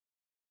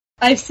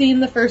I've seen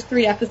the first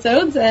 3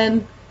 episodes,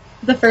 and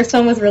the first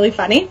one was really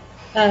funny,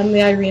 the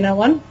Irina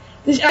one.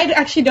 I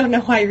actually don't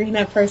know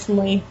Irina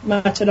personally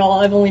much at all.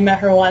 I've only met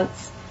her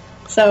once.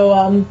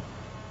 So,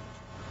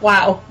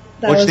 wow.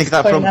 What do you think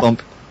of that front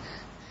bump?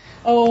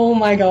 Oh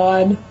my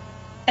god.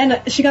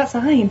 And she got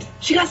signed.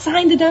 She got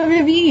signed to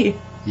WWE.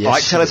 Yes.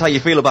 Alright, tell us how you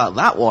feel about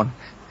that one.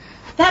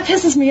 That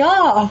pisses me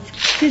off,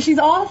 because she's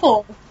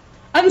awful.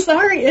 I'm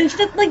sorry. It's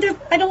just, like,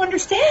 I don't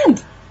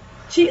understand.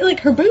 She,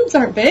 like, her boobs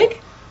aren't big.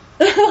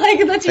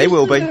 Like, that's they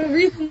will be. The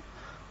reason.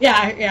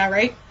 Yeah,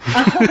 right.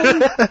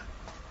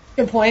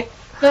 Good point.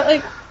 But,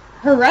 like,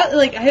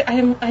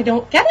 I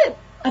don't get it.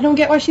 I don't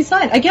get why she's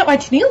signed. I get why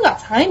Tenille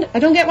got signed. I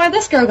don't get why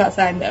this girl got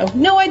signed, though.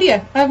 No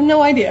idea. I have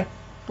no idea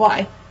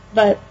why.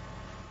 But,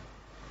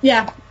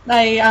 yeah,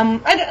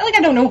 I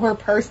don't know her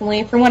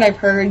personally. From what I've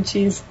heard,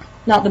 she's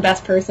not the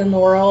best person in the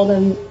world,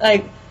 and,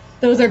 like,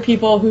 those are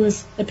people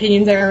whose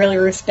opinions I really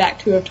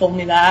respect who have told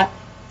me that.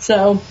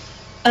 So,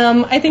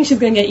 I think she's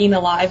going to get eaten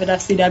alive at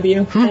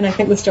FCW, and I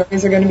think the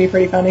stories are going to be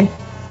pretty funny.